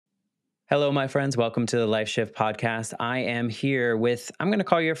Hello, my friends. Welcome to the Life Shift podcast. I am here with, I'm going to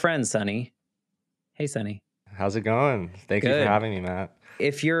call you a friend, Sunny. Hey, Sunny. How's it going? Thank you for Good. having me, Matt.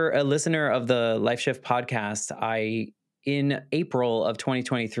 If you're a listener of the Life Shift podcast, in April of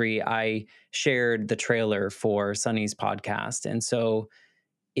 2023, I shared the trailer for Sunny's podcast. And so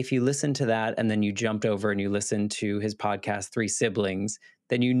if you listen to that and then you jumped over and you listened to his podcast, Three Siblings,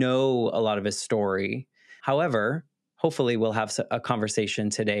 then you know a lot of his story. However, hopefully we'll have a conversation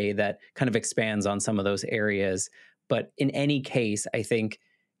today that kind of expands on some of those areas. But in any case, I think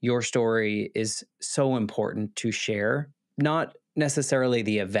your story is so important to share, not necessarily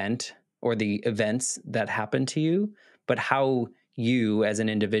the event or the events that happened to you, but how you as an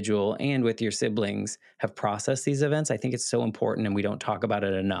individual and with your siblings have processed these events. I think it's so important and we don't talk about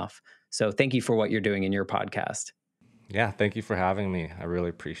it enough. So thank you for what you're doing in your podcast. Yeah, thank you for having me. I really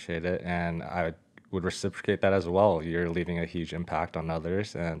appreciate it. And I would reciprocate that as well. You're leaving a huge impact on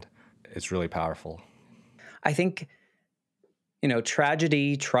others, and it's really powerful. I think,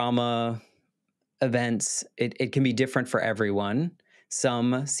 tragedy, trauma, events, it can be different for everyone.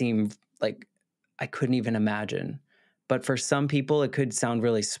 Some seem like I couldn't even imagine. But for some people, it could sound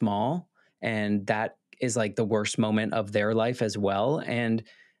really small. And that is like the worst moment of their life as well. And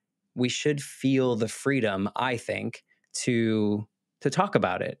we should feel the freedom, I think, to talk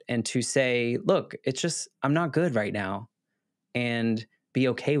about it and to say, look, it's just I'm not good right now, and be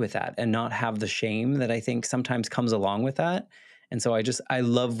okay with that and not have the shame that I think sometimes comes along with that. And so I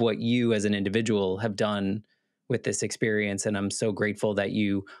love what you as an individual have done with this experience, and I'm so grateful that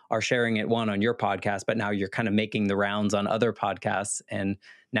you are sharing it on your podcast, but now you're kind of making the rounds on other podcasts and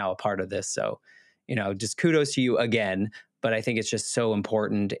now a part of this. So, just kudos to you again, but I think it's just so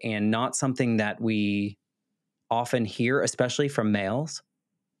important and not something that we often hear, especially from males.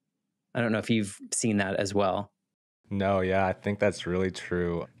 I don't know if you've seen that as well. No, yeah, I think that's really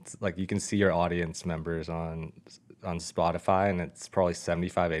true. It's like you can see your audience members on Spotify, and it's probably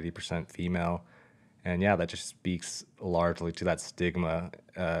 75-80% female. And yeah, that just speaks largely to that stigma,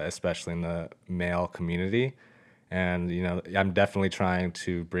 especially in the male community. And, I'm definitely trying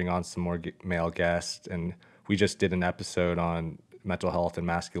to bring on some more male guests. And we just did an episode on mental health and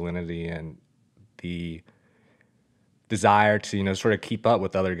masculinity and the desire to, sort of keep up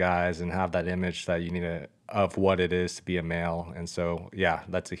with other guys and have that image that you need of what it is to be a male. And so, yeah,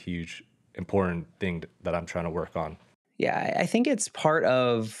 that's a huge, important thing that I'm trying to work on. Yeah, I think it's part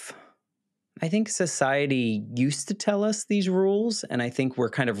of I think society used to tell us these rules, and I think we're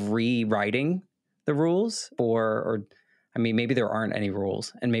kind of rewriting the rules or I mean, maybe there aren't any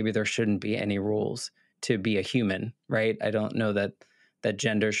rules, and maybe there shouldn't be any rules to be a human, right? I don't know that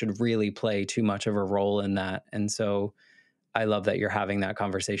gender should really play too much of a role in that. And so I love that you're having that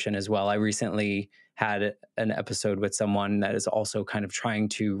conversation as well. I recently had an episode with someone that is also kind of trying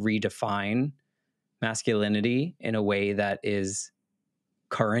to redefine masculinity in a way that is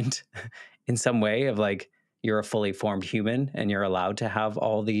current in some way of like you're a fully formed human and you're allowed to have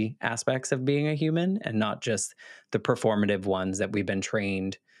all the aspects of being a human and not just the performative ones that we've been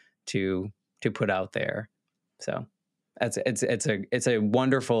trained to put out there. So it's a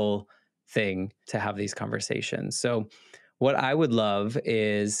wonderful thing to have these conversations. So what I would love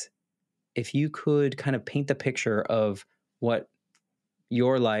is if you could kind of paint the picture of what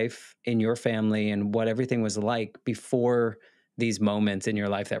your life in your family and what everything was like before these moments in your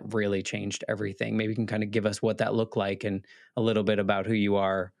life that really changed everything. Maybe you can kind of give us what that looked like and a little bit about who you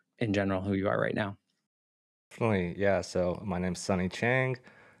are in general, who you are right now. Definitely, yeah. So my name's Sunny Chang.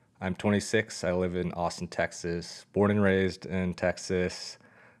 I'm 26. I live in Austin, Texas. Born and raised in Texas.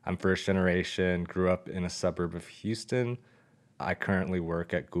 I'm first generation, grew up in a suburb of Houston. I currently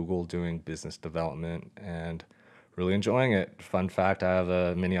work at Google doing business development and really enjoying it. Fun fact, I have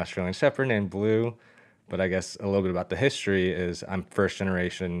a mini Australian Shepherd named Blue, but I guess a little bit about the history is I'm first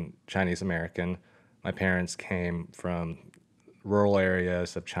generation Chinese American. My parents came from rural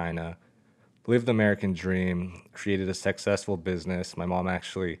areas of China, lived the American dream, created a successful business. My mom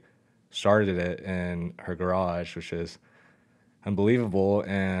actually started it in her garage, which is unbelievable.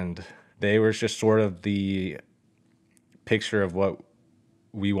 And they were just sort of the picture of what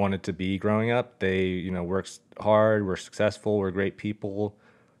we wanted to be growing up. They, worked hard, were successful, were great people,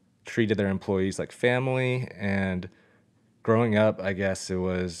 treated their employees like family. And growing up, I guess it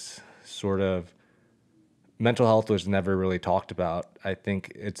was sort of mental health was never really talked about. I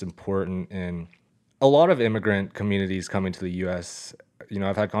think it's important in a lot of immigrant communities coming to the US.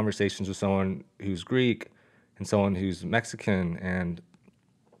 I've had conversations with someone who's Greek and someone who's Mexican, and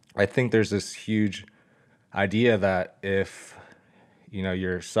I think there's this huge idea that if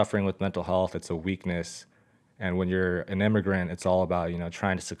you're suffering with mental health, it's a weakness, And when you're an immigrant, it's all about,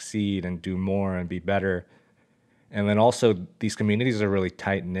 trying to succeed and do more and be better. And then also these communities are really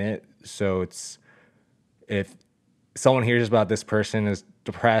tight knit. So it's if someone hears about this person is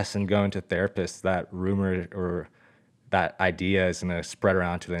depressed and going to therapists, that rumor or that idea is going to spread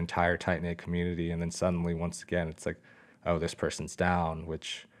around to the entire tight knit community. And then suddenly, once again, it's like, oh, this person's down,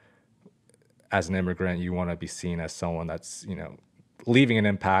 which as an immigrant, you want to be seen as someone that's, leaving an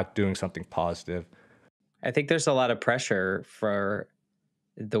impact, doing something positive. I think there's a lot of pressure for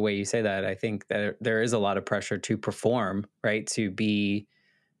the way you say that. I think that there is a lot of pressure to perform, right? To be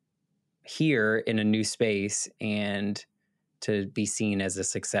here in a new space and to be seen as a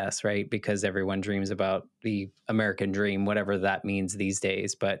success, right? Because everyone dreams about the American dream, whatever that means these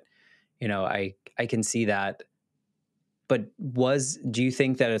days. But I can see that. But do you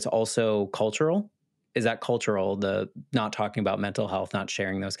think that it's also cultural? Is that cultural, the not talking about mental health, not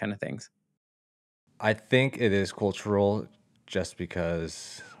sharing those kind of things? I think it is cultural just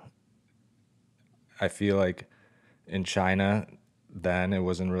because I feel like in China, then it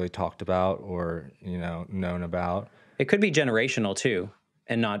wasn't really talked about or, known about. It could be generational too,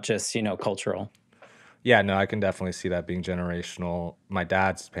 and not just, cultural. Yeah, no, I can definitely see that being generational. My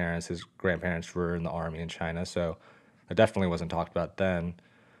dad's parents, his grandparents were in the army in China, so it definitely wasn't talked about then.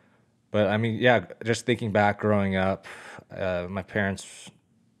 But I mean, yeah, just thinking back growing up, my parents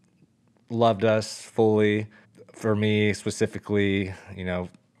loved us fully. For me specifically,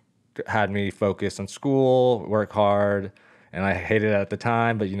 had me focus on school, work hard, and I hated it at the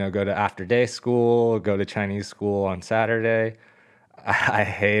time, but go to after day school, go to Chinese school on Saturday. I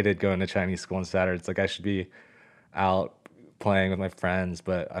hated going to Chinese school on Saturday. It's like I should be out playing with my friends,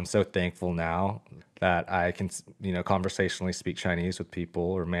 but I'm so thankful now that I can, conversationally speak Chinese with people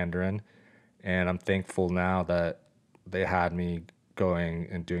or Mandarin. And I'm thankful now that they had me going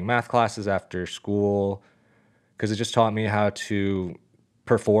and doing math classes after school because it just taught me how to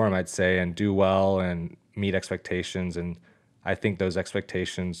perform, I'd say, and do well and meet expectations. And I think those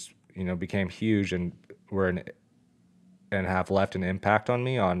expectations, became huge and and have left an impact on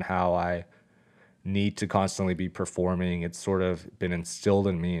me on how I need to constantly be performing. It's sort of been instilled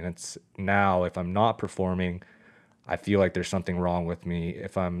in me. And it's now, if I'm not performing, I feel like there's something wrong with me.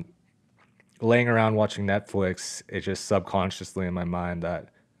 If I'm laying around watching Netflix, it's just subconsciously in my mind that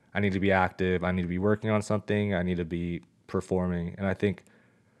I need to be active, I need to be working on something, I need to be performing. And I think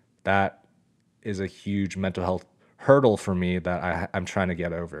that is a huge mental health hurdle for me that I'm trying to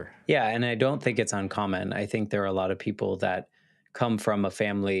get over. Yeah, and I don't think it's uncommon. I think there are a lot of people that come from a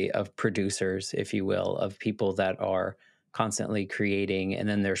family of producers, if you will, of people that are constantly creating, and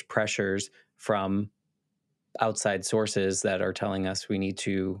then there's pressures from outside sources that are telling us we need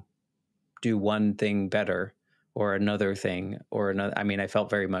to do one thing better or another thing or another. I mean, I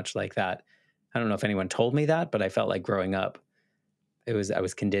felt very much like that. I don't know if anyone told me that, but I felt like growing up, I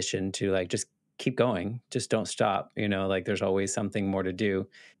was conditioned to like just keep going, just don't stop, like there's always something more to do.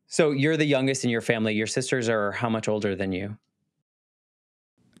 So you're the youngest in your family. Your sisters are how much older than you?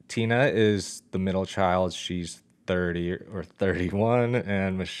 Tina is the middle child. She's 30 or 31,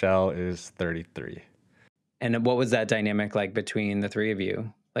 and Michelle is 33. And what was that dynamic like between the three of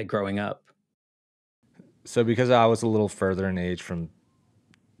you, like growing up? So, because I was a little further in age from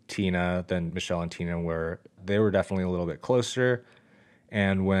Tina than Michelle and Tina were, they were definitely a little bit closer.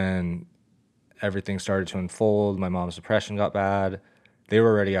 And when everything started to unfold, my mom's depression got bad. They were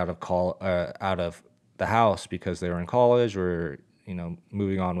already out of the house because they were in college or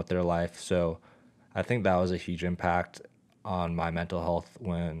moving on with their life. So I think that was a huge impact on my mental health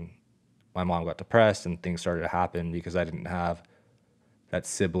when my mom got depressed and things started to happen because I didn't have that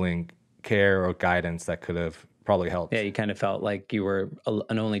sibling care or guidance that could have probably Yeah, helped. you kind of felt like you were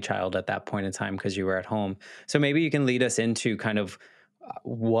an only child at that point in time because you were at home. So maybe you can lead us into kind of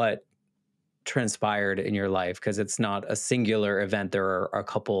what transpired in your life because it's not a singular event. There are a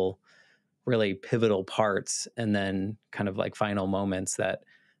couple really pivotal parts and then kind of like final moments that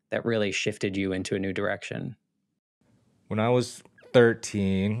really shifted you into a new direction. When I was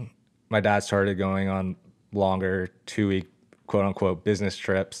 13, my dad started going on longer 2 week quote unquote business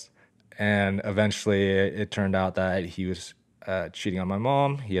trips. And eventually it turned out that he was cheating on my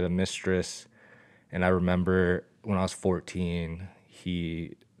mom. He had a mistress. And I remember when I was 14,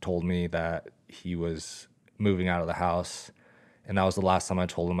 he told me that he was moving out of the house. And that was the last time I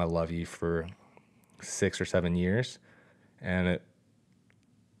told him I love you for 6 or 7 years. And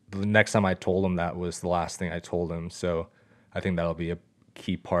the next time I told him that was the last thing I told him. So I think that'll be a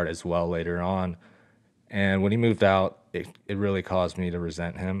key part as well later on. And when he moved out, it really caused me to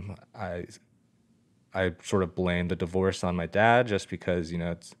resent him. I sort of blamed the divorce on my dad just because,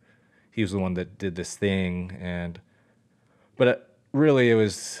 he was the one that did this thing. But really, it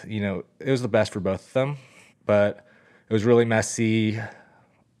was, it was the best for both of them. But it was really messy,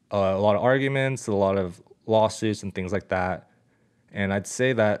 a lot of arguments, a lot of lawsuits and things like that. And I'd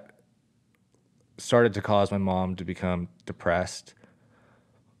say that started to cause my mom to become depressed.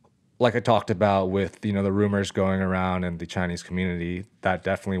 Like I talked about with, the rumors going around in the Chinese community, that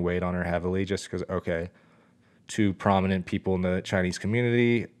definitely weighed on her heavily just because, okay, two prominent people in the Chinese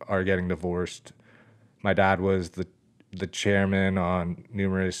community are getting divorced. My dad was the chairman on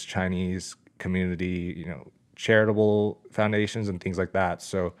numerous Chinese community, charitable foundations and things like that.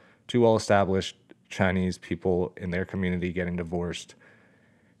 So two well-established Chinese people in their community getting divorced.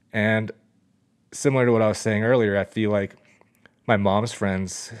 And similar to what I was saying earlier, I feel like my mom's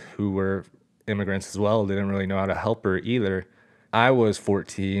friends who were immigrants as well didn't really know how to help her either. I was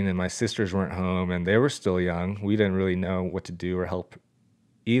 14 and my sisters weren't home and they were still young. We didn't really know what to do or help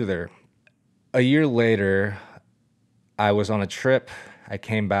either. A year later, I was on a trip. I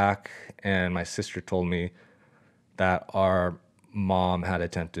came back and my sister told me that our mom had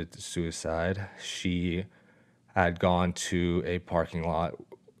attempted suicide. She had gone to a parking lot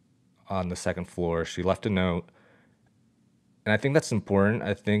on the second floor. She left a note. And I think that's important.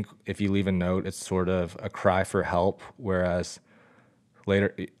 I think if you leave a note, it's sort of a cry for help. Whereas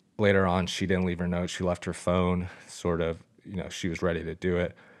later, later on, she didn't leave her note. She left her phone, sort of, she was ready to do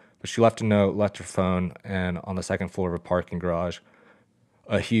it. But she left a note, left her phone, and on the second floor of a parking garage,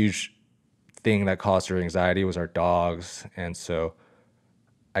 a huge thing that caused her anxiety was our dogs. And so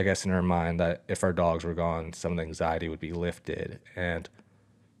I guess in her mind that if our dogs were gone, some of the anxiety would be lifted. And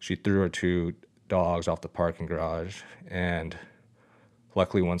she threw her two dogs off the parking garage, and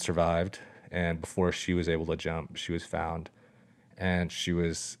luckily one survived. And before she was able to jump, she was found and she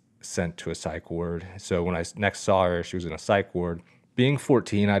was sent to a psych ward. So when I next saw her, she was in a psych ward. Being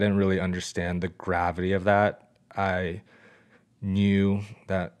 14, I didn't really understand the gravity of that. I knew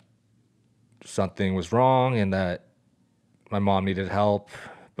that something was wrong and that my mom needed help,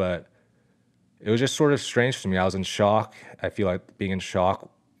 but it was just sort of strange to me. I was in shock. I feel like being in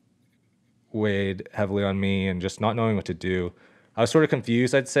shock weighed heavily on me and just not knowing what to do. I was sort of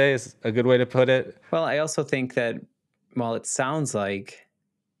confused, I'd say, is a good way to put it. Well, I also think that while it sounds like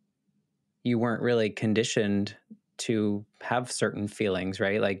you weren't really conditioned to have certain feelings,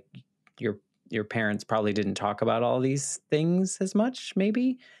 right? Like your your parents probably didn't talk about all these things as much,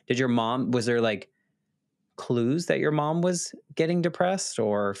 maybe. Did your mom, was there like clues that your mom was getting depressed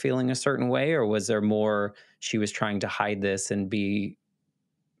or feeling a certain way, or was there more she was trying to hide this and be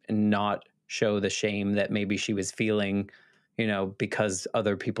and not show the shame that maybe she was feeling, because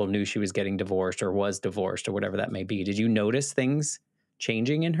other people knew she was getting divorced or was divorced or whatever that may be? Did you notice things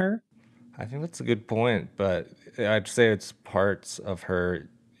changing in her? I think that's a good point, but I'd say it's parts of her,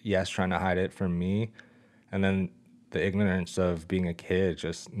 yes, trying to hide it from me, and then the ignorance of being a kid,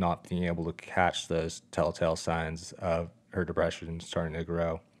 just not being able to catch those telltale signs of her depression starting to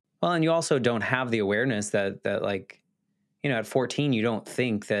grow. Well, and you also don't have the awareness that like, at 14 you don't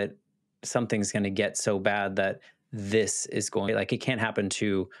think that something's going to get so bad that this is going, like, it can't happen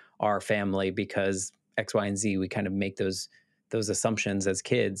to our family because X, Y, and Z. We kind of make those assumptions as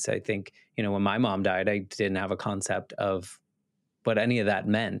kids. I think, when my mom died, I didn't have a concept of what any of that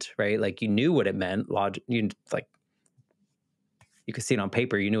meant, right? Like, you knew what it meant, you like, you could see it on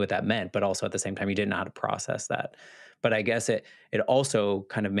paper, you knew what that meant, but also at the same time you didn't know how to process that. But I guess it also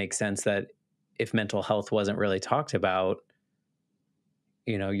kind of makes sense that if mental health wasn't really talked about,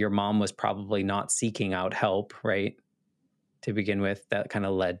 your mom was probably not seeking out help, right? To begin with, that kind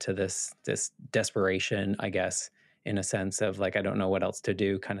of led to this desperation, I guess, in a sense of like, I don't know what else to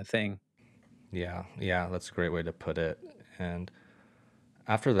do kind of thing. Yeah, yeah, that's a great way to put it. And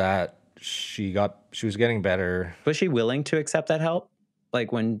after that, she was getting better. Was she willing to accept that help?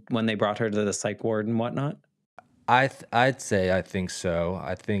 Like when they brought her to the psych ward and whatnot? I'd say I think so.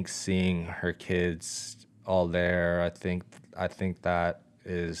 I think seeing her kids all there, I think that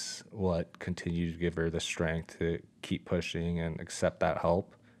is what continued to give her the strength to keep pushing and accept that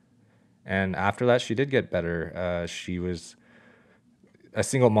help. And after that, she did get better. She was a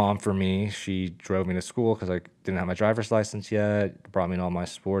single mom for me. She drove me to school because I didn't have my driver's license yet, brought me to all my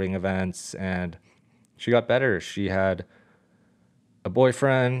sporting events, and she got better. She had a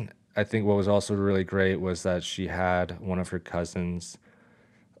boyfriend. I think what was also really great was that she had one of her cousins.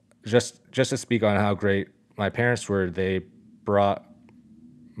 Just to speak on how great my parents were, they brought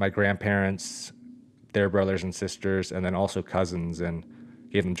my grandparents, their brothers and sisters, and then also cousins, and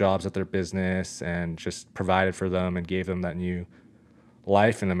gave them jobs at their business and just provided for them and gave them that new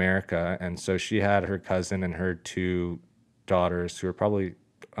life in America. And so she had her cousin and her two daughters who were probably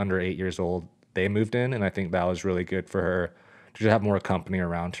under 8 years old, they moved in, and I think that was really good for her to just have more company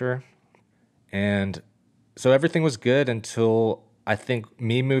around her. And so everything was good until I think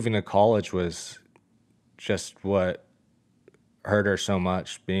me moving to college was just what hurt her so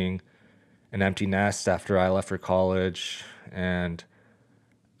much, being an empty nest after I left for college. And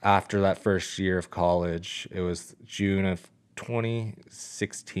after that first year of college, it was June of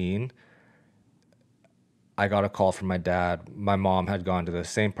 2016. I got a call from my dad. My mom had gone to the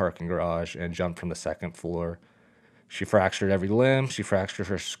same parking garage and jumped from the second floor. She fractured every limb, she fractured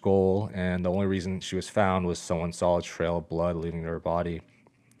her skull, and the only reason she was found was someone saw a trail of blood leaving her body.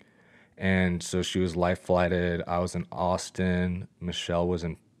 And so she was life flighted. I was in Austin. Michelle was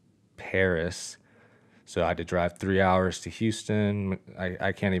in Paris. So I had to drive 3 hours to Houston.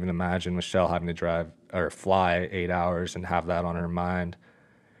 I can't even imagine Michelle having to drive or fly 8 hours and have that on her mind.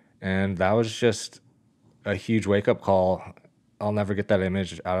 And that was just a huge wake up call. I'll never get that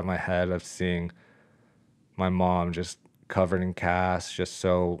image out of my head of seeing my mom just covered in casts, just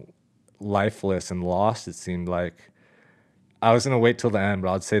so lifeless and lost. It seemed like I was gonna wait till the end,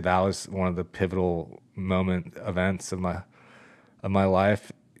 but I'd say that was one of the pivotal moment events of my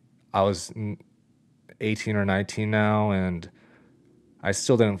life. I was 18 or 19 now, and I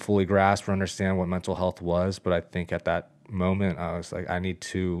still didn't fully grasp or understand what mental health was. But I think at that moment, I was like, I need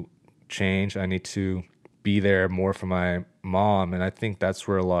to change. I need to be there more for my mom, and I think that's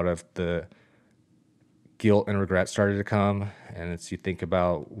where a lot of the guilt and regret started to come. And it's, you think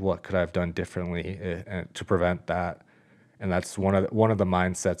about what could I have done differently to prevent that. And that's one of the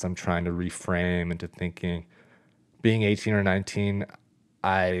mindsets I'm trying to reframe into thinking. Being 18 or 19,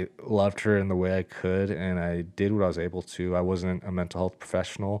 I loved her in the way I could, and I did what I was able to. I wasn't a mental health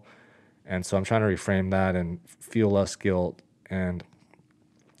professional, and so I'm trying to reframe that and feel less guilt. And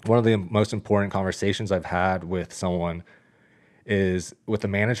one of the most important conversations I've had with someone is with a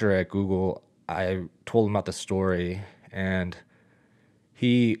manager at Google. I told him about the story, and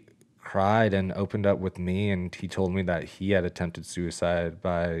he cried and opened up with me, and he told me that he had attempted suicide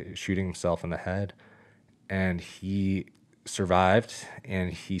by shooting himself in the head, and he survived.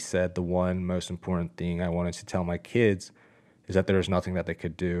 And he said the one most important thing I wanted to tell my kids is that there was nothing that they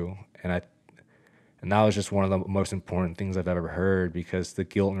could do. And that was just one of the most important things I've ever heard, because the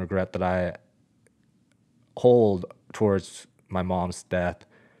guilt and regret that I hold towards my mom's death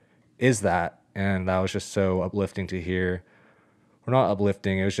is that. And that was just so uplifting to hear. Or not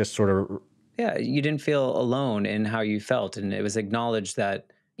uplifting, it was just sort of, Yeah, you didn't feel alone in how you felt. And it was acknowledged that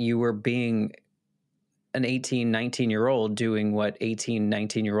you were being an 18, 19-year-old doing what 18,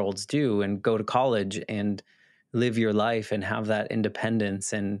 19-year-olds do and go to college and live your life and have that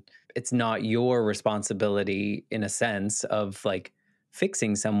independence. And it's not your responsibility in a sense of like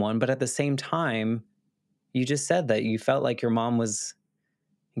fixing someone. But at the same time, you just said that you felt like your mom was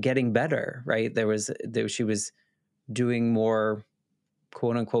getting better, right? She was doing more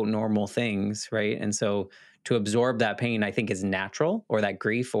quote unquote normal things, right? And so to absorb that pain, I think is natural, or that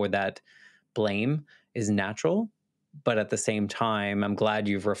grief or that blame is natural. But at the same time, I'm glad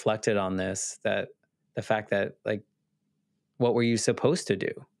you've reflected on this, that the fact that, like, what were you supposed to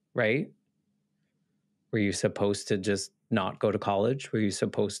do, right? Were you supposed to just not go to college? Were you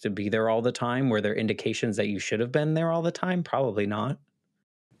supposed to be there all the time? Were there indications that you should have been there all the time? Probably not.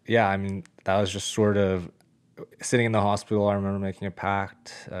 yeah, I mean, that was just sort of sitting in the hospital. I remember making a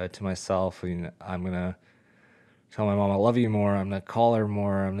pact to myself. I'm going to tell my mom I love you more. I'm going to call her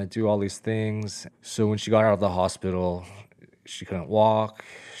more. I'm going to do all these things. So when she got out of the hospital, she couldn't walk.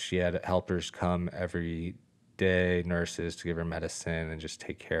 She had helpers come every day, nurses, to give her medicine and just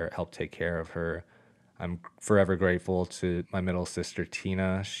help take care of her. I'm forever grateful to my middle sister,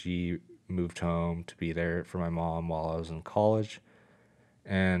 Tina. She moved home to be there for my mom while I was in college.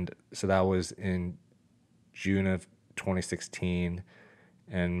 And so that was in June of 2016.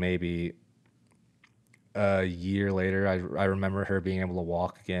 And maybe a year later, I remember her being able to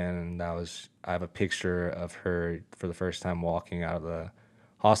walk again. And I have a picture of her for the first time walking out of the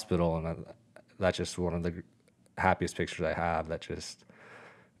hospital. And that's just one of the happiest pictures I have. That just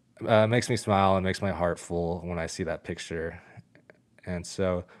makes me smile and makes my heart full when I see that picture. And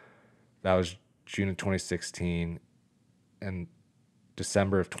so that was June of 2016. And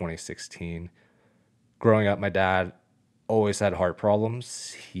December of 2016, growing up, my dad always had heart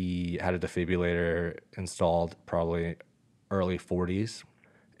problems. He had a defibrillator installed probably early 40s.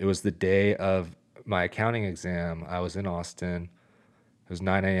 It was the day of my accounting exam. I was in Austin. It was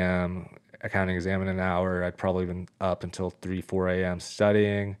 9 a.m., accounting exam in an hour. I'd probably been up until 3, 4 a.m.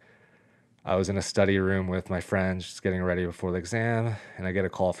 studying. I was in a study room with my friends just getting ready before the exam, and I get a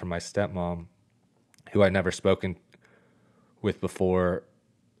call from my stepmom, who I'd never spoken with before.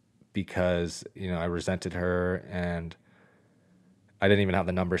 because, I resented her and I didn't even have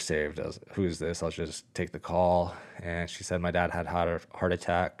the number saved. I was, who's this? I'll just take the call. And she said my dad had a heart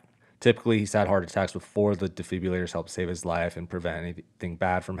attack. Typically, he's had heart attacks before the defibrillators help save his life and prevent anything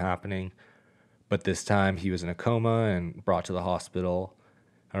bad from happening. But this time he was in a coma and brought to the hospital.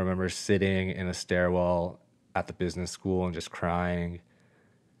 I remember sitting in a stairwell at the business school and just crying.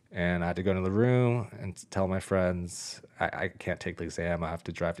 And I had to go into the room and tell my friends, I can't take the exam. I have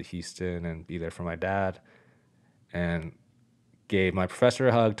to drive to Houston and be there for my dad. And gave my professor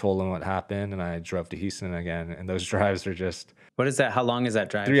a hug, told him what happened, and I drove to Houston again. And those drives are just What is that? How long is that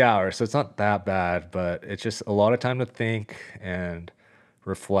 3 drive? hours. So it's not that bad, but it's just a lot of time to think and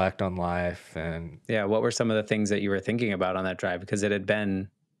reflect on life. And Yeah. What were some of the things that you were thinking about on that drive? Because it had been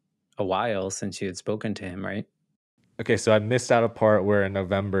a while since you had spoken to him, right? okay, so I missed out a part where in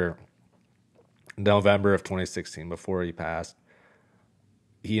November of 2016, before he passed,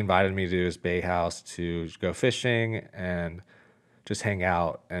 he invited me to his bay house to go fishing and just hang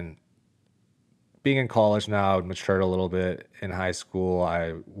out. And being in college now, I'd matured a little bit. In high school,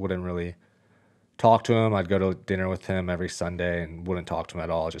 I wouldn't really talk to him. I'd go to dinner with him every Sunday and wouldn't talk to him at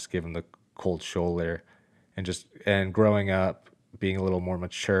all, just give him the cold shoulder. And growing up, being a little more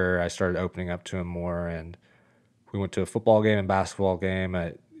mature, I started opening up to him more. And we went to a football game and basketball game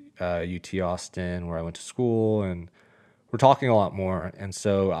at UT Austin, where I went to school, and we're talking a lot more. And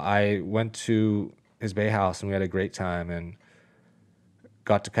so I went to his bay house and we had a great time and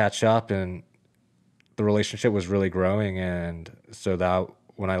got to catch up, and the relationship was really growing. And so that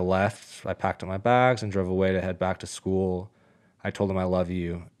when I left, I packed up my bags and drove away to head back to school. I told him I love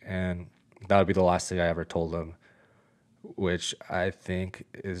you, and that would be the last thing I ever told him, which I think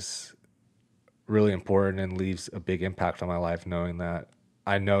is really important and leaves a big impact on my life, knowing that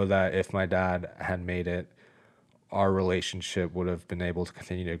I know that if my dad had made it, our relationship would have been able to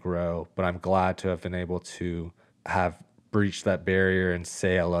continue to grow. But I'm glad to have been able to have breached that barrier and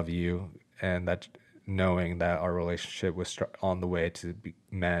say I love you, and that knowing that our relationship was on the way to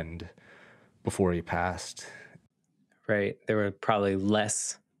mend before he passed. Right. There were probably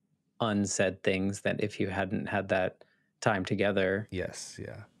less unsaid things that if you hadn't had that time together, Yes,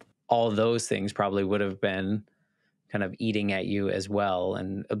 yeah. all those things probably would have been kind of eating at you as well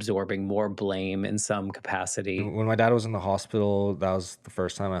and absorbing more blame in some capacity. When my dad was in the hospital, that was the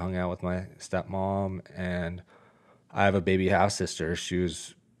first time I hung out with my stepmom, and I have a baby half sister. She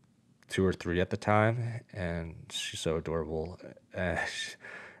was 2 or 3 at the time, and she's so adorable. Uh,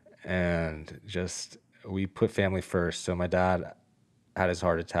 and just we put family first. So my dad had his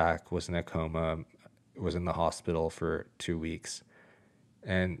heart attack, was in a coma, was in the hospital for 2 weeks,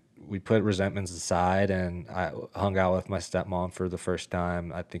 and we put resentments aside. And I hung out with my stepmom for the first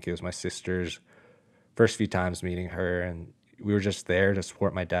time. I think it was my sister's first few times meeting her, and we were just there to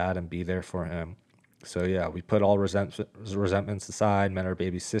support my dad and be there for him. So yeah, we put all resentments aside, met our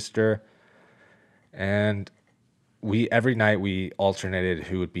baby sister, and we every night we alternated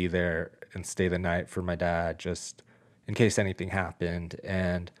who would be there and stay the night for my dad, just in case anything happened.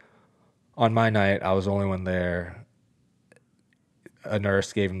 And on my night, I was the only one there. A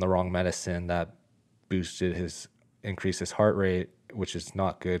nurse gave him the wrong medicine that increased his heart rate, which is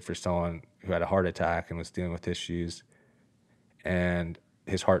not good for someone who had a heart attack and was dealing with issues. And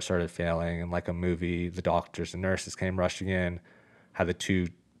his heart started failing, and like a movie, the doctors and nurses came rushing in, had the 2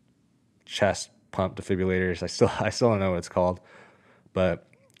 chest pump defibrillators. I still don't know what it's called, but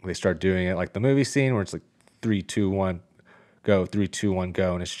they start doing it like the movie scene where it's like 3, 2, 1, go, 3, 2, 1,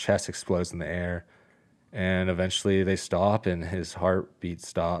 go, and his chest explodes in the air. And eventually they stop and his heartbeat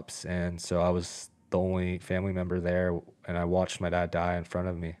stops. And so I was the only family member there, and I watched my dad die in front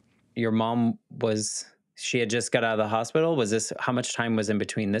of me. Your mom she had just got out of the hospital. How much time was in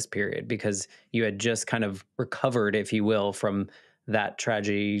between this period? Because you had just kind of recovered, if you will, from that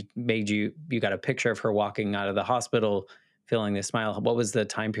tragedy, you got a picture of her walking out of the hospital, feeling this smile. What was the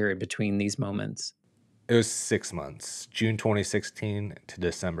time period between these moments? It was 6 months, June 2016 to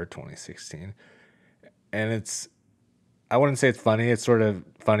December 2016. And I wouldn't say it's funny. It's sort of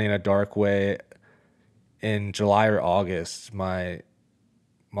funny in a dark way. In July or August, my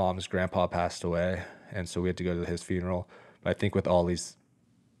mom's grandpa passed away, and so we had to go to his funeral. But I think with all these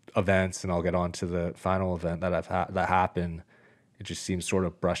events, and I'll get on to the final event that happened, it just seems sort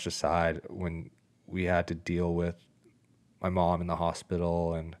of brushed aside when we had to deal with my mom in the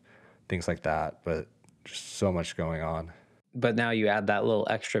hospital and things like that. But just so much going on. But now you add that little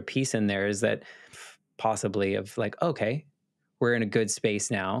extra piece in there, is that possibly of like, okay, we're in a good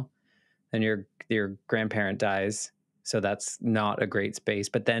space now. And your grandparent dies, so that's not a great space.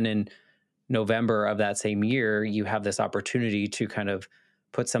 But then in November of that same year, you have this opportunity to kind of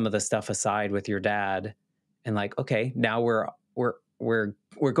put some of the stuff aside with your dad and like, okay, now we're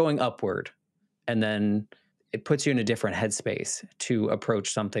going upward. And then it puts you in a different headspace to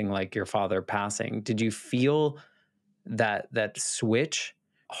approach something like your father passing. Did you feel that switch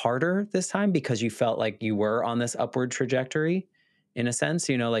harder this time because you felt like you were on this upward trajectory in a sense,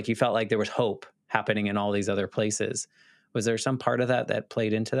 like you felt like there was hope happening in all these other places. Was there some part of that that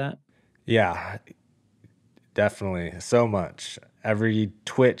played into that? Yeah, definitely. So much. Every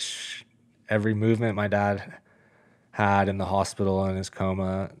twitch, every movement my dad had in the hospital in his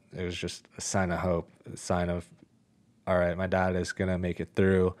coma, it was just a sign of hope, a sign of, all right, my dad is going to make it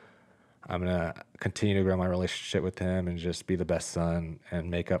through. I'm going to continue to grow my relationship with him and just be the best son and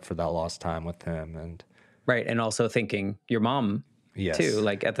make up for that lost time with him. And Right. And also thinking your mom too, yes.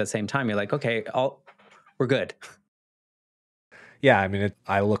 like at the same time, you're like, okay, we're good. Yeah, I mean,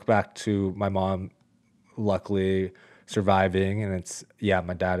 I look back to my mom luckily surviving, and it's, yeah,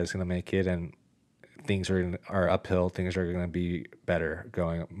 my dad is going to make it, and things are uphill. Things are going to be better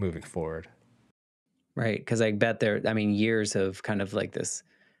moving forward. Right. Because I bet years of kind of like this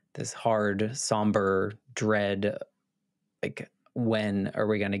hard, somber dread, like when are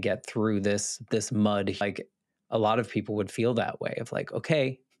we going to get through this mud? Like a lot of people would feel that way of like,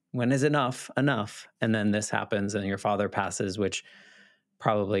 okay, when is enough? And then this happens and your father passes, which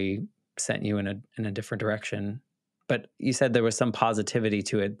probably sent you in a different direction. But you said there was some positivity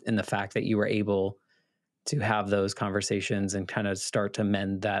to it in the fact that you were able to have those conversations and kind of start to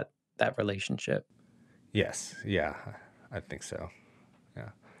mend that relationship. Yes, yeah, I think so. Yeah.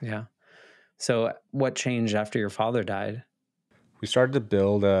 Yeah. So what changed after your father died? We started to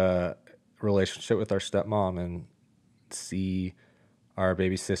build a relationship with our stepmom and see our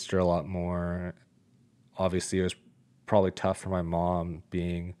baby sister a lot more. Obviously, it was probably tough for my mom,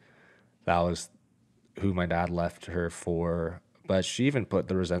 being that was who my dad left her for. But she even put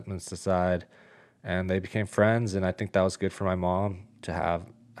the resentments aside, and they became friends. And I think that was good for my mom to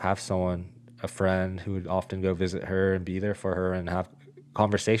have someone, a friend who would often go visit her and be there for her and have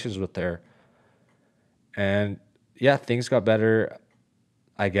conversations with her. And yeah, things got better.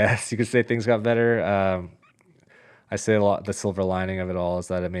 I guess you could say things got better. I say a lot. The silver lining of it all is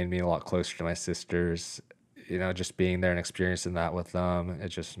that it made me a lot closer to my sisters. Just being there and experiencing that with them, it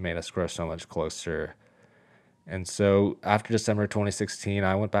just made us grow so much closer. And so after December 2016,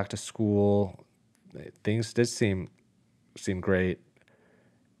 I went back to school. Things did seem great.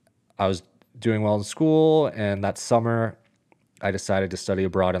 I was doing well in school, and that summer I decided to study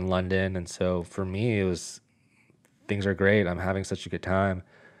abroad in London. And so for me, it was, things are great. I'm having such a good time.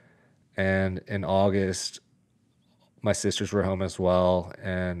 And in August, my sisters were home as well.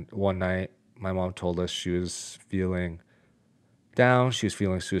 And one night, my mom told us she was feeling down. She was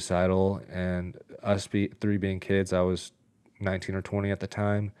feeling suicidal. And three being kids, I was 19 or 20 at the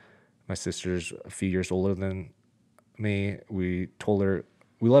time. My sister's a few years older than me. We told her,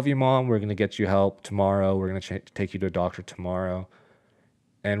 "We love you, Mom. We're going to get you help tomorrow. We're going to take you to a doctor tomorrow."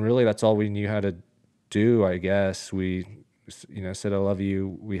 And really, that's all we knew how to do, I guess. We, said, "I love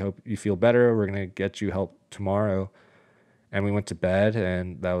you. We hope you feel better. We're going to get you help tomorrow." And we went to bed,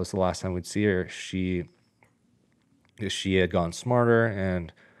 and that was the last time we'd see her. She had gone smarter,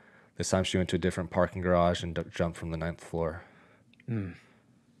 and this time she went to a different parking garage and jumped from the ninth floor Mm.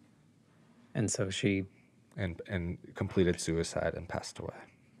 And so she, and completed suicide and passed away.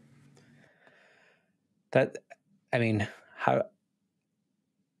 that, I mean, how,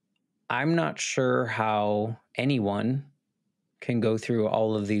 I'm not sure how anyone can go through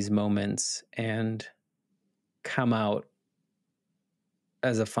all of these moments and come out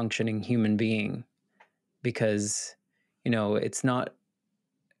as a functioning human being because, it's not,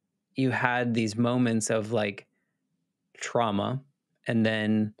 you had these moments of like trauma and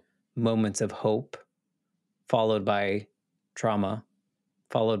then moments of hope, followed by trauma,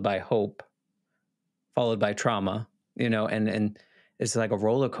 followed by hope, followed by trauma, and it's like a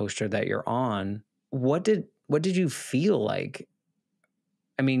roller coaster that you're on. What did you feel like?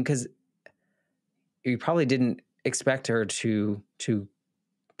 I mean, because you probably didn't expect her to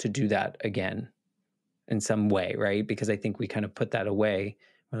do that again in some way, right? Because I think we kind of put that away.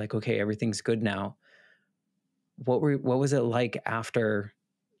 We're like, okay, everything's good now. What was it like after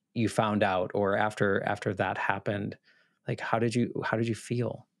you found out or after that happened? Like how did you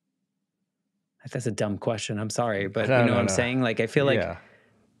feel? Like, that's a dumb question. I'm sorry, but you No, know what no, I'm no. saying? Like I feel like Yeah.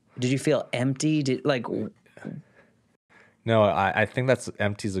 did you feel empty? Did like No, I think that's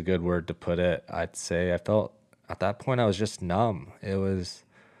empty is a good word to put it. I'd say I felt at that point I was just numb. It was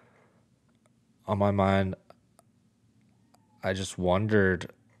on my mind. I just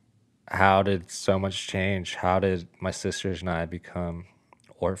wondered, how did so much change? How did my sisters and I become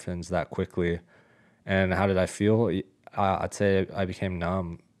orphans that quickly. And how did I feel? I'd say I became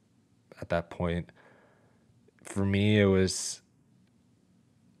numb at that point. For me, it was,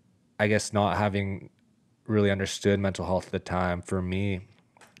 I guess, not having really understood mental health at the time. For me,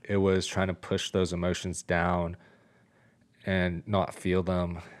 it was trying to push those emotions down and not feel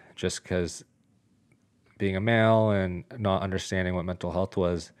them just because being a male and not understanding what mental health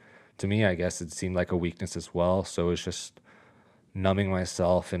was, to me, I guess it seemed like a weakness as well. So it was just numbing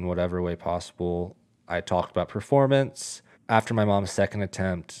myself in whatever way possible. I talked about performance. After my mom's second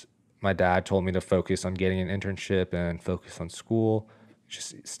attempt, my dad told me to focus on getting an internship and focus on school,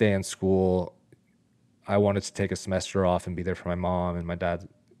 just stay in school. I wanted to take a semester off and be there for my mom, and my dad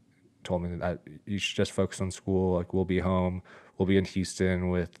told me that you should just focus on school. Like, we'll be home, we'll be in Houston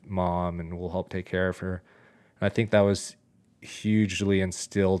with mom, and we'll help take care of her. And I think that was hugely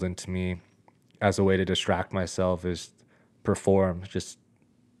instilled into me as a way to distract myself, is perform, just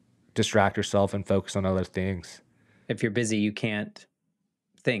distract yourself and focus on other things. If you're busy, you can't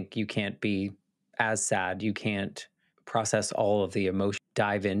think, you can't be as sad, you can't process all of the emotion,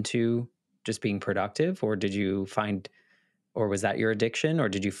 dive into just being productive? Or did you find, or was that your addiction? Or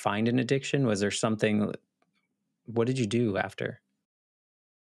did you find an addiction? Was there something, what did you do after?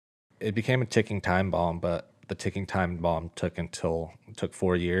 It became a ticking time bomb, but the ticking time bomb took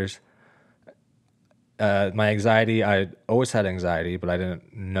 4 years. My anxiety, I always had anxiety, but I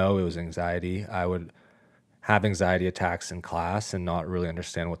didn't know it was anxiety. I would have anxiety attacks in class and not really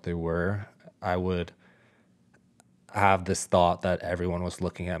understand what they were. I would have this thought that everyone was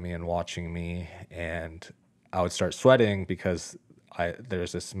looking at me and watching me, and I would start sweating because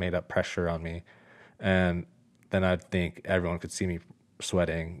there's this made up pressure on me. And then I'd think everyone could see me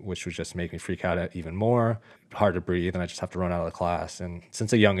sweating, which would just make me freak out even more. Hard to breathe, and I just have to run out of the class. And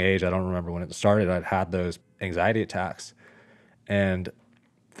since a young age, I don't remember when it started, I'd had those anxiety attacks. And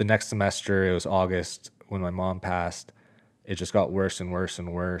the next semester, it was August when my mom passed, it just got worse and worse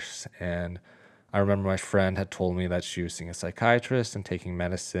and worse. And I remember my friend had told me that she was seeing a psychiatrist and taking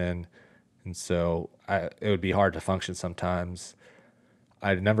medicine. And so it would be hard to function sometimes.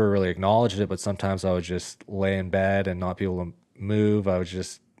 I'd never really acknowledged it, but sometimes I would just lay in bed and not be able to move. I would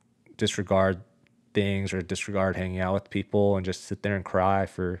just disregard things or disregard hanging out with people and just sit there and cry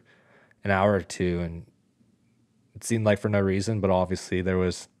for an hour or two. And it seemed like for no reason, but obviously there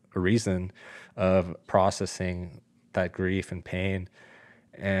was a reason of processing that grief and pain.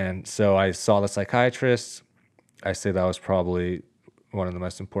 And so I saw the psychiatrist. I say that was probably one of the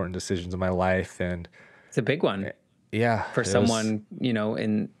most important decisions of my life. And It's a big one yeah, for it was. someone,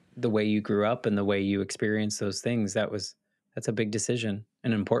 in the way you grew up and the way you experienced those things. That's a big decision,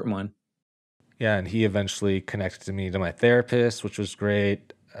 an important one. Yeah, and he eventually connected me to my therapist, which was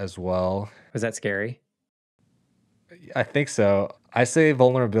great as well. Was that scary? I think so. I say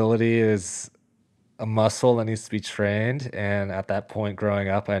vulnerability is a muscle that needs to be trained, and at that point growing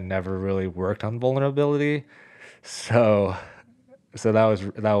up, I never really worked on vulnerability. So that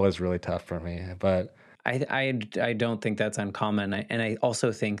was really tough for me. But I don't think that's uncommon. And I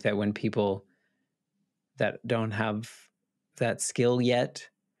also think that when people that don't have that skill yet,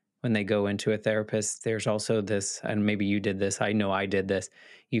 when they go into a therapist, there's also this, and maybe you did this, I know I did this.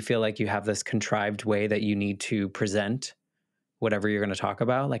 You feel like you have this contrived way that you need to present whatever you're going to talk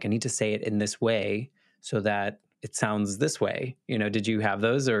about. Like, I need to say it in this way so that it sounds this way. Did you have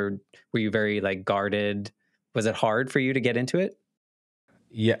those, or were you very like guarded? Was it hard for you to get into it?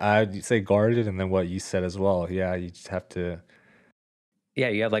 yeah, I'd say guarded, and then what you said as well. Yeah, you just have to. Yeah,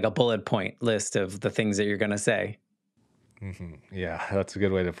 you have like a bullet point list of the things that you're going to say. Yeah, that's a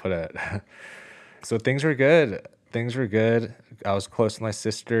good way to put it. So things were good. Things were good. I was close to my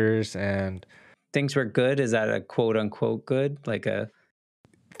sisters, and Things were good. Is that a quote unquote good? Like a,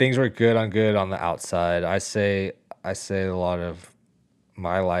 things were good on the outside. I say a lot of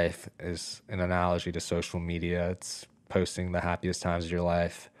my life is an analogy to social media. It's posting the happiest times of your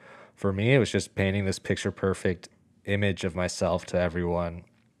life. For me, it was just painting this picture perfect image of myself to everyone,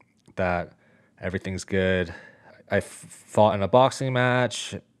 that everything's good. Fought in a boxing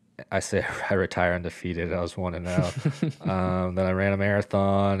match. I say I retire undefeated. I was 1-0. Then I ran a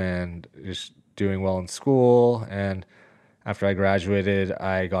marathon and just doing well in school. And after I graduated,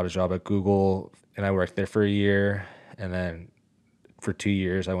 I got a job at Google and I worked there for a year. And then for 2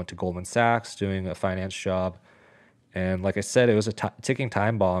 years, I went to Goldman Sachs doing a finance job. And like I said, it was a ticking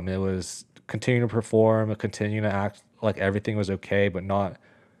time bomb. It was continuing to perform, continuing to act like everything was okay, but not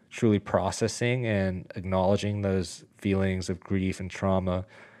truly processing and acknowledging those feelings of grief and trauma.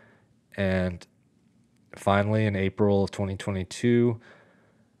 And finally, in April of 2022,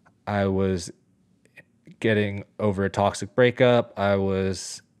 I was getting over a toxic breakup. I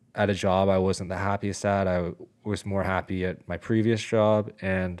was at a job I wasn't the happiest at. I was more happy at my previous job.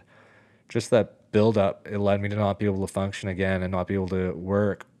 And just that buildup, it led me to not be able to function again and not be able to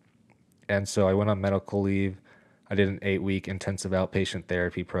work. And so I went on medical leave. I did an 8-week intensive outpatient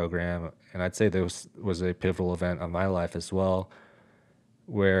therapy program. And I'd say this was a pivotal event of my life as well,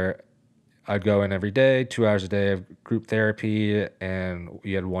 where I'd go in every day, 2 hours a day of group therapy, and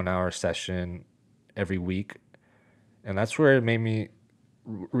we had 1 hour session every week. And that's where it made me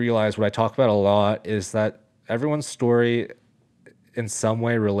realize what I talk about a lot is that everyone's story in some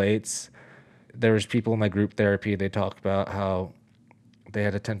way relates. There was people in my group therapy, they talk about how they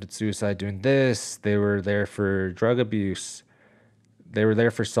had attempted suicide doing this, they were there for drug abuse, they were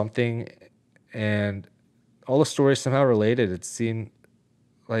there for something, and all the stories somehow related. It seemed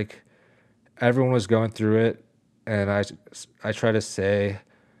like everyone was going through it, and I try to say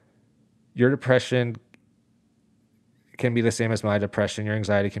your depression can be the same as my depression, your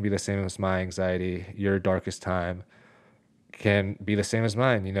anxiety can be the same as my anxiety, your darkest time can be the same as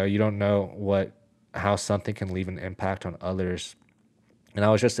mine. You know, you don't know how something can leave an impact on others. And I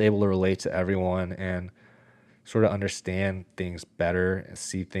was just able to relate to everyone and sort of understand things better and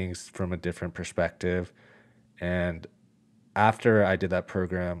see things from a different perspective. And after I did that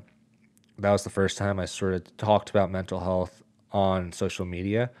program, that was the first time I sort of talked about mental health on social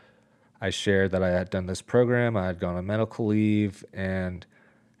media. I shared that I had done this program, I had gone on medical leave, and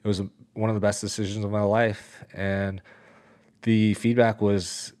it was one of the best decisions of my life. And the feedback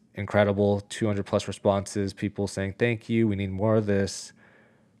was incredible, 200 plus responses, people saying, thank you, we need more of this.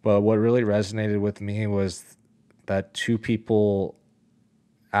 But what really resonated with me was that two people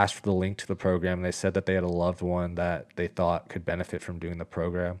asked for the link to the program. They said that they had a loved one that they thought could benefit from doing the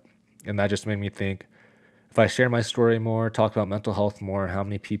program. And that just made me think, if I share my story more, talk about mental health more, how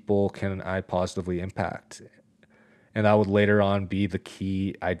many people can I positively impact? And that would later on be the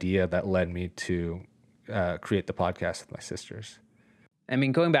key idea that led me to create the podcast with my sisters. I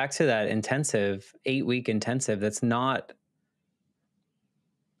mean, going back to that intensive 8-week intensive, it's not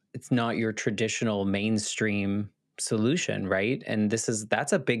your traditional mainstream solution, right? And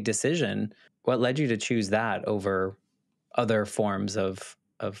that's a big decision. What led you to choose that over other forms of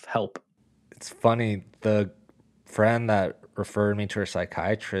help? It's funny, the friend that referred me to her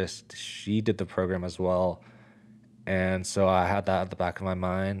psychiatrist, she did the program as well. And so I had that at the back of my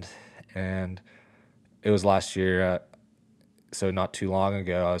mind. And it was last year, so not too long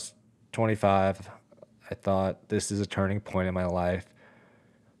ago. I was 25. I thought, this is a turning point in my life.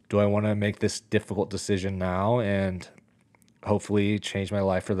 Do I want to make this difficult decision now and hopefully change my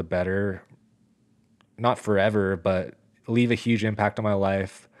life for the better? Not forever, but leave a huge impact on my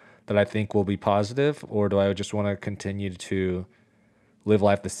life that I think will be positive? Or do I just want to continue to live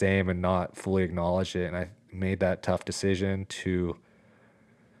life the same and not fully acknowledge it? And I made that tough decision to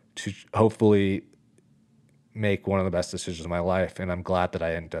hopefully make one of the best decisions of my life, and I'm glad that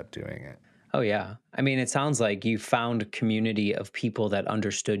I ended up doing it. Oh, yeah. I mean, it sounds like you found a community of people that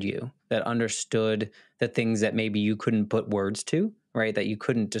understood you, that understood the things that maybe you couldn't put words to, right? That you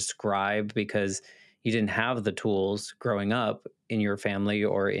couldn't describe because you didn't have the tools growing up in your family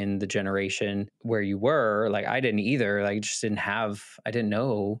or in the generation where you were. Like, I didn't either. Like, I didn't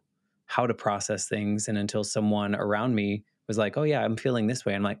know how to process things. And until someone around me was like, oh, yeah, I'm feeling this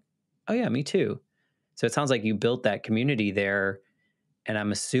way. I'm like, oh, yeah, me too. So it sounds like you built that community there. And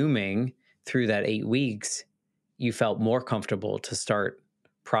I'm assuming through that 8 weeks, you felt more comfortable to start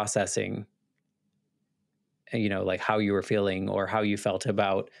processing, like how you were feeling or how you felt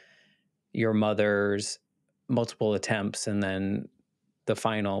about your mother's multiple attempts and then the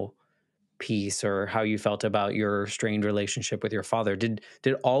final piece, or how you felt about your strained relationship with your father. Did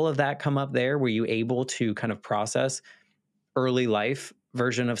all of that come up there? Were you able to kind of process early life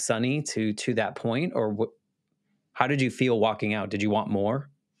version of Sunny to that point, or how did you feel walking out? Did you want more?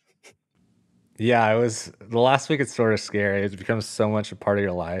 Yeah, I was the last week. It's sort of scary. It becomes so much a part of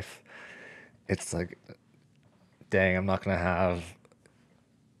your life. It's like, dang, I'm not gonna have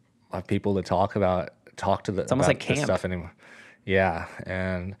people to talk to It's almost like about this camp. stuff anymore. Yeah,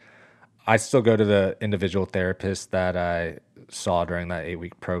 and I still go to the individual therapist that I saw during that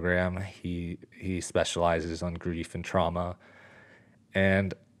 8-week program. He specializes on grief and trauma,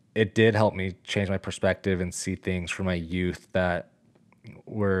 and it did help me change my perspective and see things from my youth that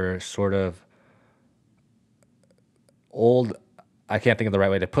were sort of old. I can't think of the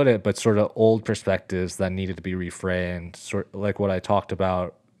right way to put it, but sort of old perspectives that needed to be reframed, sort like what I talked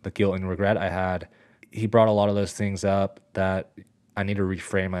about, the guilt and regret I had. He brought a lot of those things up that I need to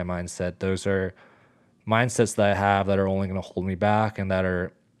reframe my mindset. Those are mindsets that I have that are only going to hold me back and that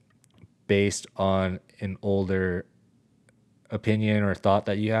are based on an older opinion or thought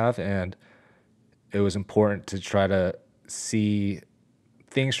that you have, and it was important to try to see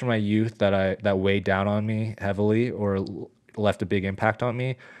things from my youth that weighed down on me heavily or left a big impact on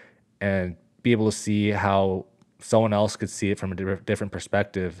me, and be able to see how someone else could see it from a different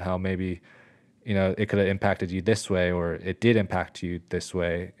perspective, how maybe it could have impacted you this way, or it did impact you this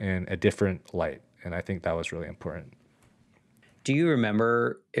way in a different light. And I think that was really important. Do you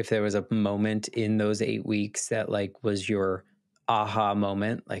remember if there was a moment in those 8 weeks that like was your aha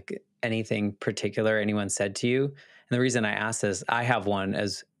moment, like anything particular anyone said to you? And the reason I ask this, I have one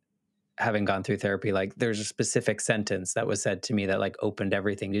as having gone through therapy. Like there's a specific sentence that was said to me that like opened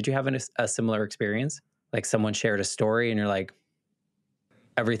everything. Did you have a similar experience? Like someone shared a story and you're like,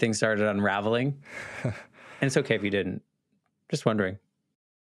 everything started unraveling? And it's okay if you didn't. Just wondering.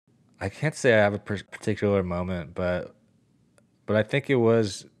 I can't say I have a particular moment, but I think it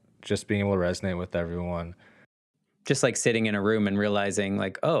was just being able to resonate with everyone. Just like sitting in a room and realizing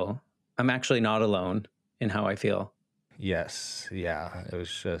like, oh, I'm actually not alone in how I feel. Yes, yeah, it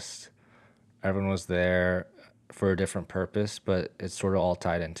was just everyone was there for a different purpose, but it's sort of all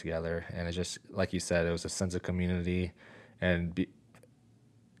tied in together. And it just, like you said, it was a sense of community, and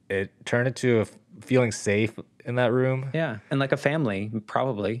it turned into feeling safe in that room. Yeah. And like a family,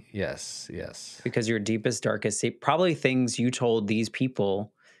 probably, Yes, yes, because your deepest, darkest, probably things you told these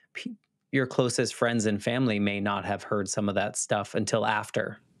people, pe- your closest friends and family may not have heard some of that stuff until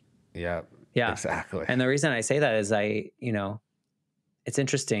after. yeah, Yeah. exactly. And the reason I say that is it's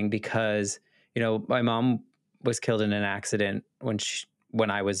interesting because, my mom was killed in an accident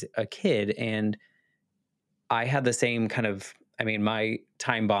when I was a kid. And I had the same kind of, my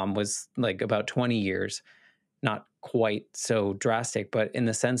time bomb was like about 20 years, not quite so drastic, but in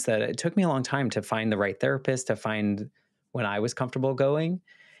the sense that it took me a long time to find the right therapist, to find when I was comfortable going.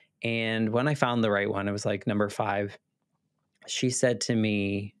 And when I found the right one, it was like number 5. She said to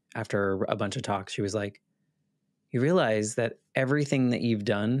me after a bunch of talks, she was like, you realize that everything that you've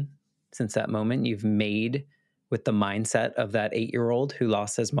done since that moment, you've made with the mindset of that 8-year-old who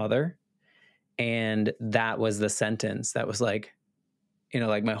lost his mother. And that was the sentence that was like,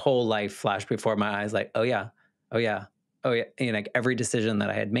 like my whole life flashed before my eyes, like, oh yeah, oh yeah, oh yeah. Like every decision that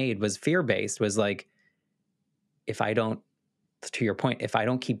I had made was fear based, was like, if I don't, to your point, if I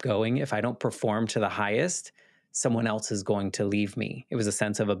don't keep going, if I don't perform to the highest, someone else is going to leave me. It was a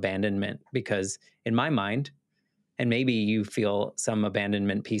sense of abandonment because in my mind, and maybe you feel some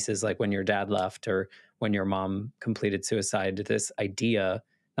abandonment pieces like when your dad left or when your mom completed suicide, this idea,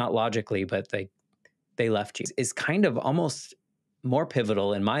 not logically, but they left you, is kind of almost more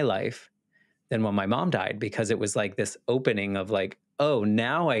pivotal in my life than when my mom died, because it was like this opening of like, oh,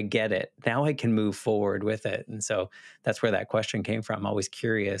 now I get it. Now I can move forward with it. And so that's where that question came from. I'm always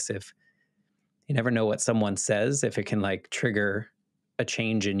curious, if you never know what someone says, if it can like trigger a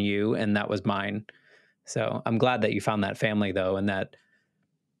change in you. And that was mine. So I'm glad that you found that family though, and that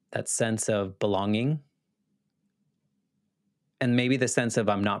sense of belonging, and maybe the sense of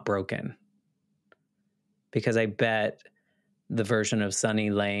I'm not broken. Because I bet the version of Sunny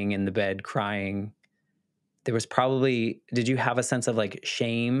laying in the bed crying, there was probably, did you have a sense of like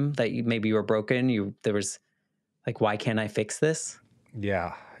shame that maybe you were broken? There was like, why can't I fix this?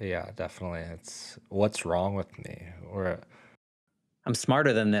 Yeah, yeah, definitely. It's what's wrong with me, or I'm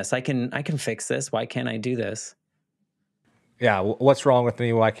smarter than this. I can fix this. Why can't I do this? yeah, what's wrong with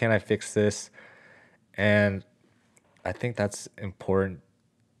me? Why can't I fix this? And I think that's important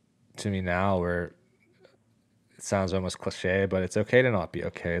to me now, where it sounds almost cliche, but it's okay to not be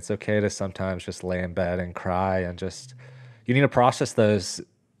okay. It's okay to sometimes just lay in bed and cry, and just you need to process those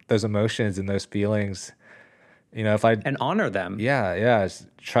emotions and those feelings. If I And honor them. yeah, yeah,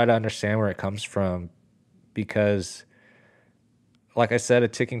 try to understand where it comes from, because like I said, a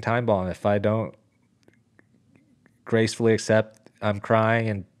ticking time bomb. If I don't gracefully accept I'm crying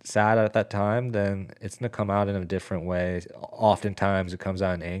and sad at that time, then it's going to come out in a different way. Oftentimes it comes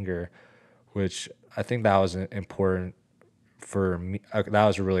out in anger, which I think that was important for me. That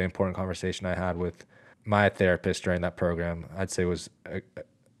was a really important conversation I had with my therapist during that program. I'd say was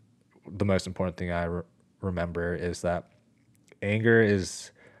the most important thing I remember is that anger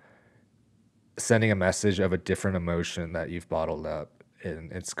is sending a message of a different emotion that you've bottled up,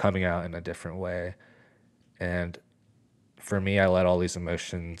 and it's coming out in a different way. And for me, I let all these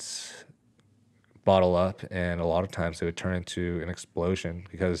emotions bottle up, and a lot of times it would turn into an explosion,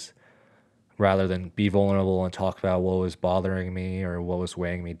 because rather than be vulnerable and talk about what was bothering me or what was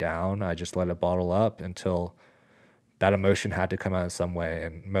weighing me down, I just let it bottle up until that emotion had to come out in some way,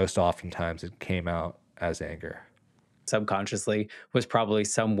 and most oftentimes it came out as anger. subconsciously was probably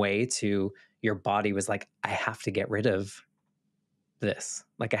some way to your body was like, I have to get rid of this.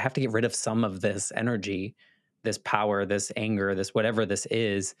 Like, I have to get rid of some of this energy, this power, this anger, this whatever this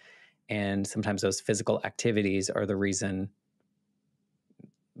is. And sometimes those physical activities are the reason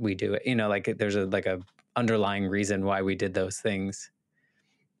we do it. Like there's a underlying reason why we did those things.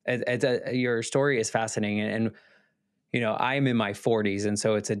 Your story is fascinating. And I'm in my 40s, and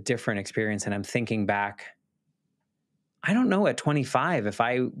so it's a different experience. And I'm thinking back, I don't know at 25 if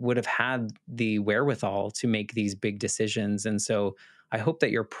I would have had the wherewithal to make these big decisions. And so I hope that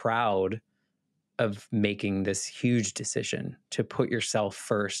you're proud of making this huge decision to put yourself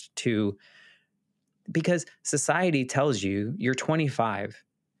first, because society tells you you're 25.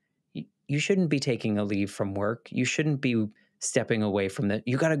 You shouldn't be taking a leave from work. You shouldn't be stepping away from that.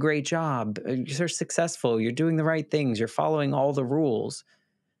 You got a great job. You're successful. You're doing the right things. You're following all the rules.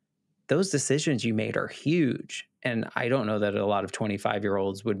 Those decisions you made are huge. And I don't know that a lot of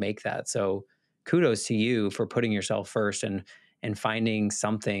 25-year-olds would make that. So kudos to you for putting yourself first and finding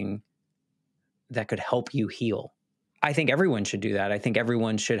something that could help you heal. I think everyone should do that. I think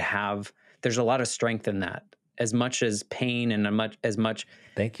everyone should have, there's a lot of strength in that. As much as pain and as much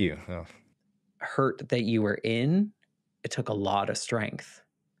Thank you. Oh, hurt that you were in, it took a lot of strength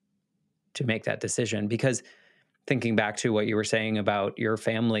to make that decision. Because thinking back to what you were saying about your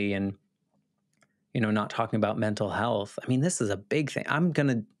family and not talking about mental health, I mean, this is a big thing. I'm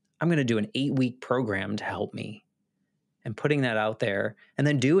gonna do an 8-week program to help me, and putting that out there and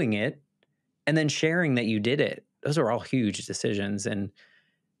then doing it and then sharing that you did it. Those are all huge decisions. And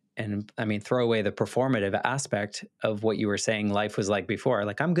I mean, throw away the performative aspect of what you were saying life was like before.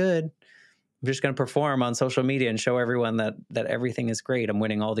 Like, I'm good. I'm just going to perform on social media and show everyone that everything is great. I'm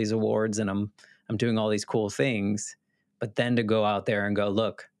winning all these awards and I'm doing all these cool things. But then to go out there and go,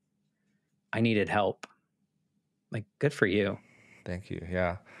 look, I needed help. Like, good for you. thank you.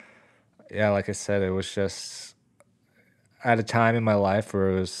 Yeah. Yeah, like I said, it was just at a time in my life where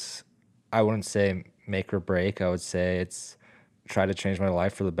it was, I wouldn't say make or break. I would say it's try to change my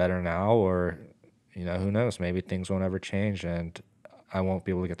life for the better now, or, who knows, maybe things won't ever change and I won't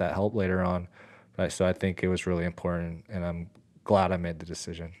be able to get that help later on. But so I think it was really important and I'm glad I made the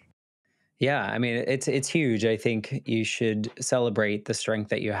decision. Yeah, I mean, it's huge. I think you should celebrate the strength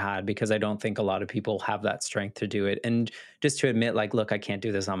that you had, because I don't think a lot of people have that strength to do it. And just to admit, like, look, I can't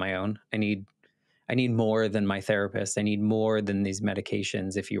do this on my own. I need more than my therapist. I need more than these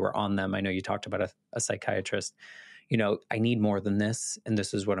medications. If you were on them, I know you talked about a psychiatrist. I need more than this, and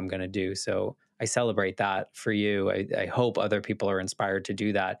this is what I'm going to do. So I celebrate that for you. I hope other people are inspired to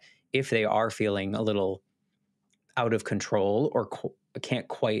do that if they are feeling a little out of control or can't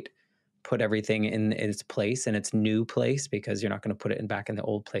quite put everything in its place, in its new place, because you're not going to put it back in the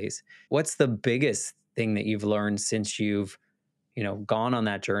old place. What's the biggest thing that you've learned since you've gone on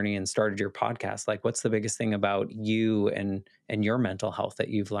that journey and started your podcast? Like, what's the biggest thing about you and your mental health that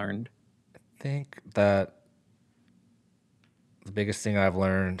you've learned? I think that the biggest thing I've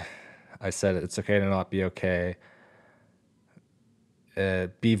learned, I said it's okay to not be okay.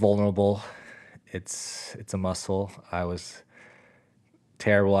 Be vulnerable. It's a muscle. I was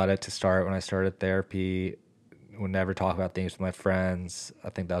terrible at it to start when I started therapy. Would never talk about things with my friends.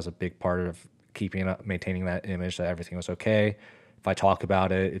 I think that was a big part of keeping up, maintaining that image that everything was okay. If I talk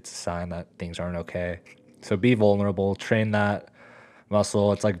about it, it's a sign that things aren't okay. So be vulnerable, train that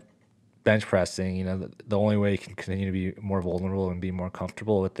muscle. It's like bench pressing. The only way you can continue to be more vulnerable and be more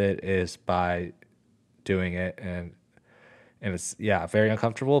comfortable with it is by doing it. And it's, yeah, very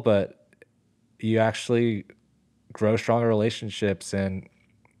uncomfortable, but you actually grow stronger relationships and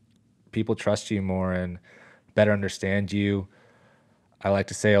people trust you more and better understand you. I like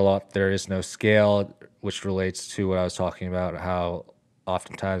to say a lot, there is no scale, which relates to what I was talking about, how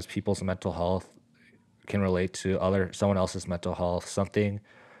oftentimes people's mental health can relate to someone else's mental health. Something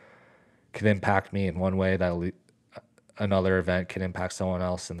can impact me in one way that another event can impact someone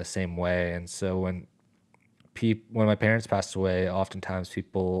else in the same way. And so when my parents passed away, oftentimes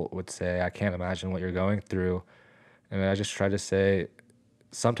people would say, I can't imagine what you're going through. And I just try to say,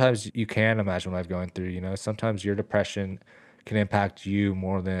 sometimes you can imagine what I'm going through. Sometimes your depression can impact you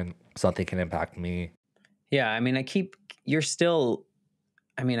more than something can impact me. Yeah, I mean, you're still,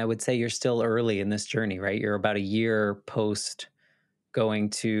 I mean, I would say you're still early in this journey, right? You're about a year post going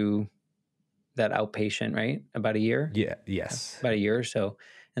to that outpatient, right? About a year? Yeah, Yeah, yes. about a year or so.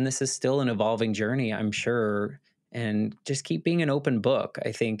 And this is still an evolving journey, I'm sure. And just keep being an open book.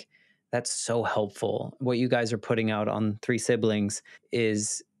 I think that's so helpful. What you guys are putting out on Three Siblings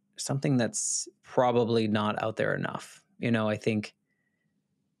is something that's probably not out there enough. I think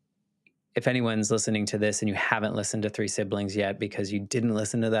if anyone's listening to this and you haven't listened to Three Siblings yet because you didn't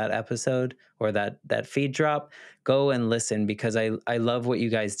listen to that episode or that feed drop, go and listen, because I love what you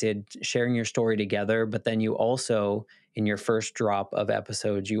guys did sharing your story together. But then you also, in your first drop of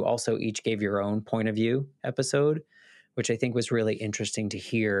episodes, you also each gave your own point of view episode, which I think was really interesting to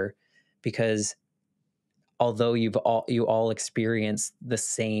hear, because although you all experienced the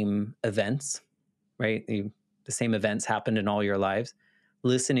same events, right? The same events happened in all your lives.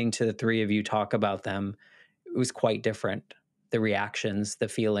 Listening to the three of you talk about them, it was quite different. The reactions, the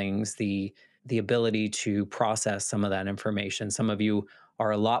feelings, the ability to process some of that information. Some of you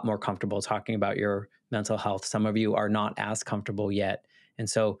are a lot more comfortable talking about your mental health. Some of you are not as comfortable yet. And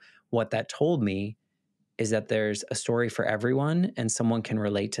so what that told me is that there's a story for everyone and someone can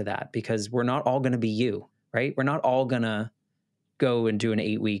relate to that, because we're not all going to be you, right? We're not all going to go and do an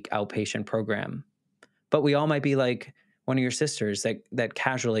 8-week outpatient program, but we all might be like one of your sisters that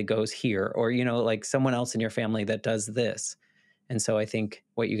casually goes here, or like someone else in your family that does this. And so I think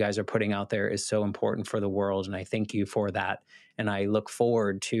what you guys are putting out there is so important for the world, and I thank you for that. And I look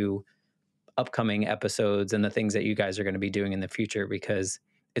forward to upcoming episodes and the things that you guys are going to be doing in the future, because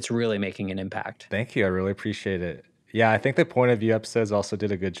it's really making an impact. Thank you. I really appreciate it. Yeah, I think the point of view episodes also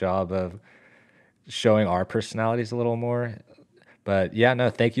did a good job of showing our personalities a little more. But yeah, no,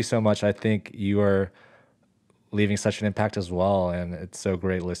 thank you so much. I think you are leaving such an impact as well. And it's so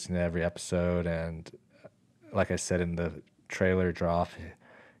great listening to every episode. And like I said in the trailer drop,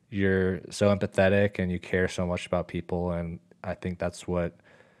 you're so empathetic and you care so much about people. And I think that's what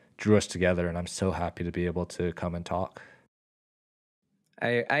drew us together. And I'm so happy to be able to come and talk.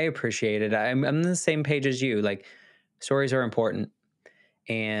 I appreciate it. I'm on the same page as you. Like, stories are important.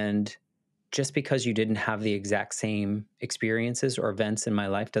 And just because you didn't have the exact same experiences or events in my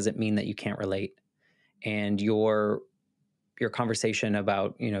life doesn't mean that you can't relate. And your conversation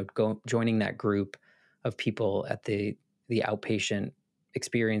about joining that group of people at the outpatient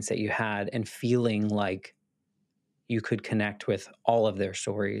experience that you had, and feeling like you could connect with all of their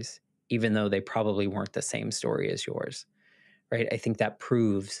stories, even though they probably weren't the same story as yours, right? I think that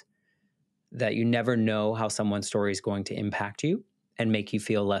proves that you never know how someone's story is going to impact you and make you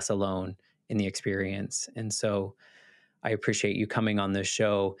feel less alone in the experience. And so I appreciate you coming on this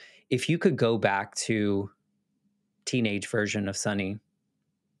show. If you could go back to teenage version of Sunny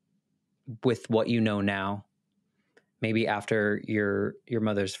with what you know now, maybe after your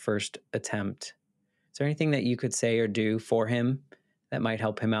mother's first attempt, is there anything that you could say or do for him that might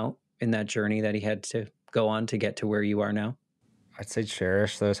help him out in that journey that he had to go on to get to where you are now? I'd say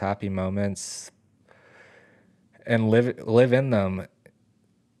cherish those happy moments and live in them.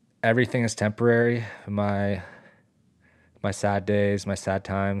 Everything is temporary. My sad days, my sad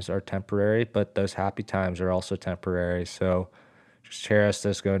times are temporary, but those happy times are also temporary. So just cherish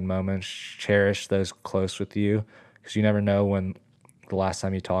those good moments, cherish those close with you, because you never know when the last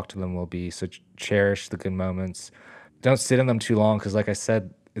time you talk to them will be. So cherish the good moments. Don't sit in them too long, because like I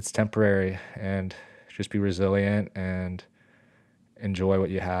said, it's temporary, and just be resilient and enjoy what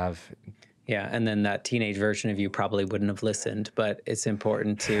you have. Yeah, and then that teenage version of you probably wouldn't have listened, but it's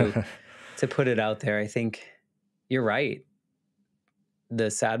important to put it out there. I think you're right. The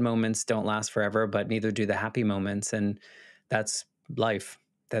sad moments don't last forever, but neither do the happy moments, and that's life.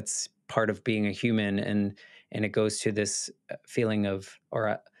 That's part of being a human, and it goes to this feeling of,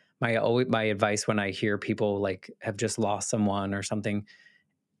 my advice when I hear people like have just lost someone or something.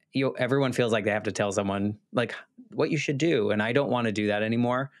 Everyone feels like they have to tell someone like what you should do, and I don't want to do that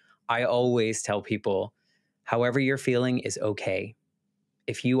anymore. I always tell people, however you're feeling is okay.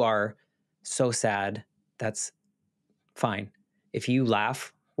 If you are so sad, that's fine. If you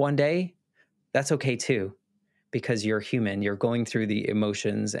laugh one day, that's okay too, because you're human. You're going through the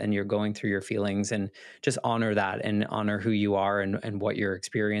emotions and you're going through your feelings, and just honor that and honor who you are and what you're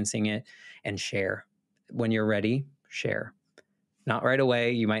experiencing it, and share. When you're ready, share. Not right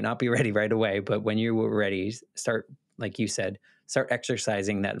away. You might not be ready right away, but when you were ready, start, like you said, start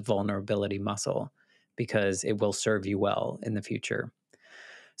exercising that vulnerability muscle, because it will serve you well in the future.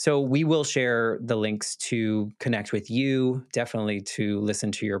 So we will share the links to connect with you, definitely to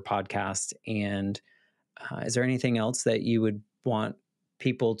listen to your podcast. And is there anything else that you would want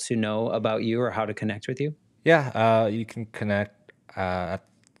people to know about you or how to connect with you? Yeah, you can connect at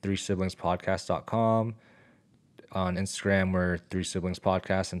threesiblingspodcast.com. On Instagram, we're Three Siblings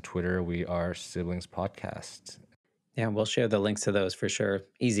Podcast, and Twitter, we are Siblings Podcast. Yeah, we'll share the links to those for sure.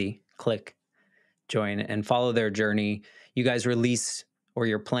 Easy, click, join, and follow their journey. You guys release, or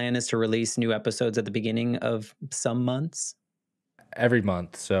your plan is to release new episodes at the beginning of some months? Every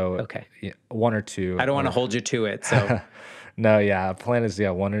month, so Okay. yeah, one or two. I don't want to Or hold you to it. So no, yeah, plan is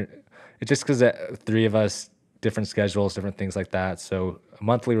one or It's just because three of us, different schedules, different things like that. So a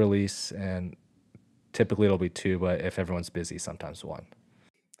monthly release, and typically it'll be two, but if everyone's busy, sometimes one.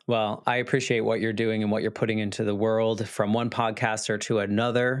 Well, I appreciate what you're doing and what you're putting into the world from one podcaster to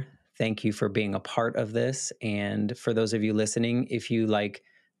another. Thank you for being a part of this. And for those of you listening, if you like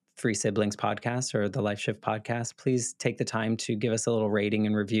Three Siblings podcast or the Life Shift podcast, please take the time to give us a little rating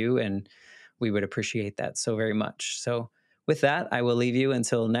and review. And we would appreciate that so very much. So, with that, I will leave you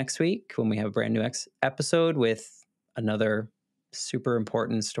until next week when we have a brand new episode with another super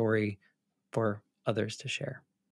important story for others to share.